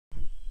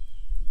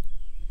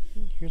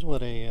Here's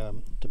what a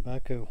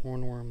tobacco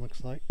hornworm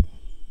looks like.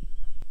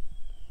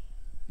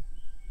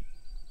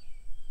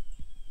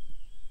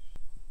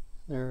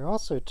 There are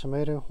also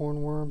tomato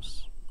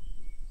hornworms.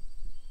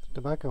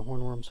 Tobacco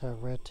hornworms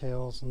have red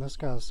tails, and this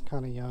guy's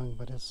kind of young,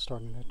 but it's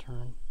starting to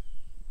turn.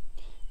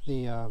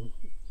 The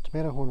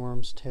tomato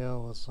hornworm's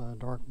tail is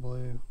dark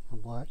blue or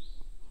black.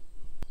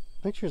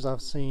 Pictures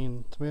I've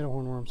seen, tomato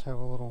hornworms have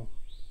a little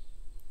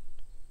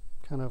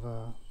kind of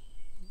a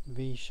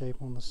V shape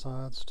on the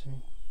sides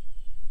too.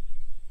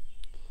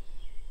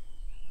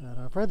 But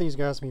I've heard these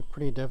guys can be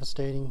pretty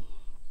devastating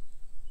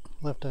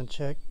left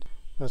unchecked.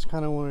 I just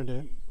kind of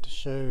wanted to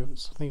show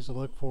some things to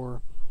look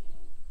for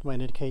that might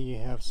indicate you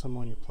have some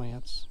on your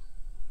plants.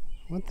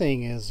 One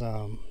thing is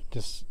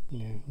just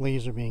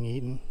leaves are being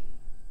eaten.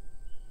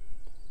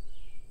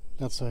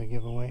 That's a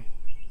giveaway.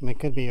 I mean, it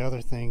could be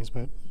other things,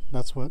 but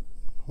that's what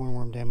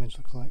hornworm damage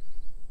looks like.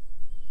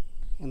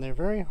 And they're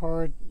very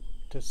hard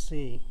to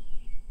see.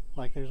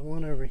 Like there's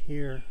one over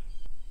here,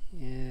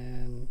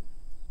 and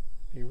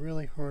be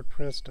really hard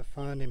pressed to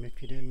find him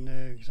if you didn't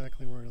know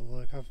exactly where to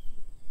look.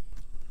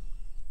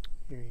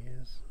 Here he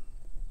is.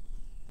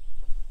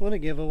 One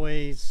of the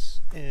giveaways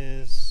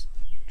is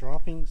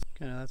droppings,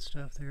 kind of that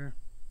stuff there.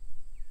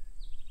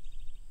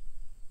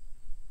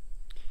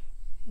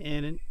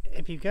 And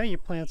if you've got your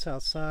plants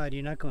outside,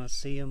 you're not going to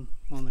see them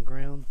on the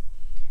ground.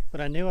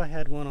 But I knew I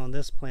had one on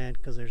this plant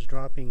because there's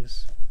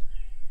droppings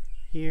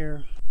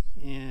here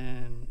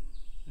and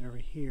over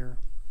here.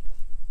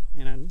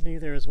 And I knew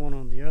there was one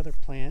on the other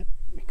plant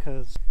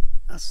because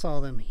I saw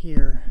them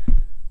here.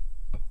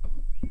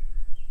 Get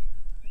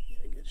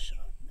a good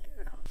shot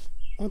there.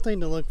 One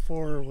thing to look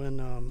for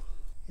when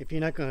if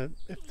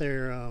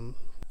they're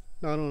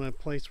not on a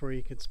place where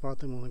you could spot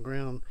them on the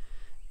ground,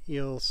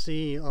 you'll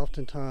see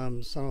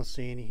oftentimes, I don't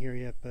see any here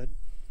yet, but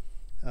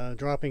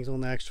droppings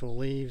on the actual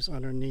leaves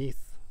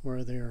underneath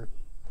where they're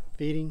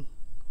feeding.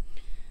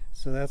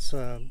 So that's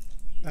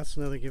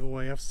another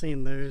giveaway. I've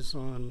seen those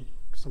on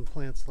some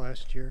plants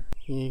last year.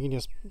 You can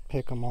just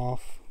pick them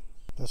off.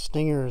 The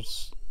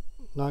stinger's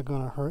not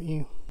going to hurt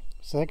you.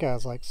 So that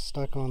guy's like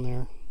stuck on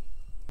there.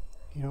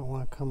 You don't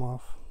want to come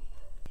off.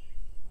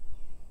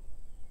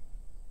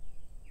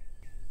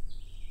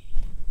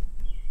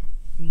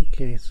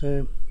 Okay,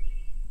 so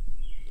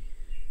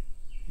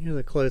here's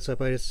a close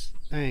up. I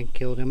ain't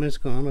killed him.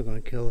 I'm not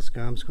going to kill this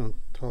guy. I'm just going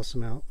to toss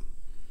him out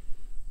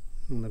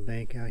on the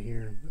bank out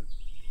here.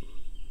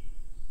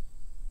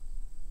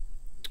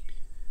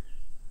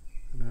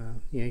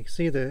 Yeah, you can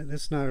see that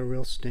that's not a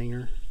real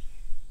stinger.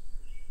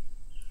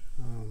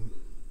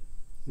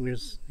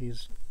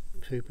 He's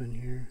pooping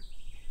here.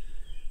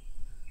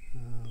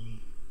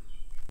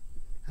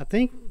 I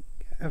think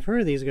I've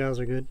heard these guys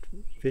are good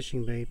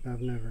fishing bait, but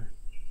I've never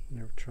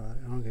tried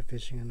it. I don't get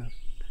fishing enough.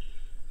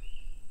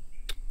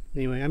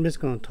 Anyway, I'm just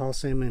going to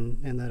toss him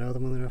and that other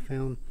one that I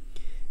found,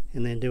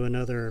 and then do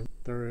another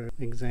thorough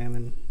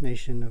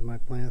examination of my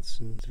plants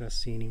and see if I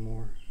see any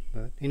more.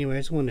 But anyway, I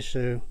just wanted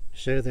to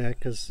show that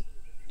because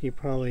you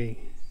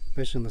probably,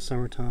 especially in the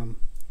summertime,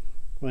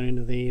 run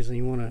into these and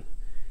you want to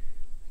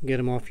get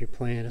them off your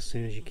plant as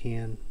soon as you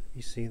can if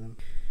you see them.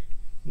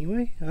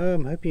 Anyway,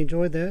 hope you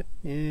enjoyed that,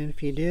 and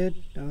if you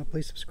did,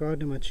 please subscribe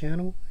to my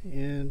channel,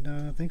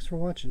 and thanks for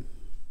watching.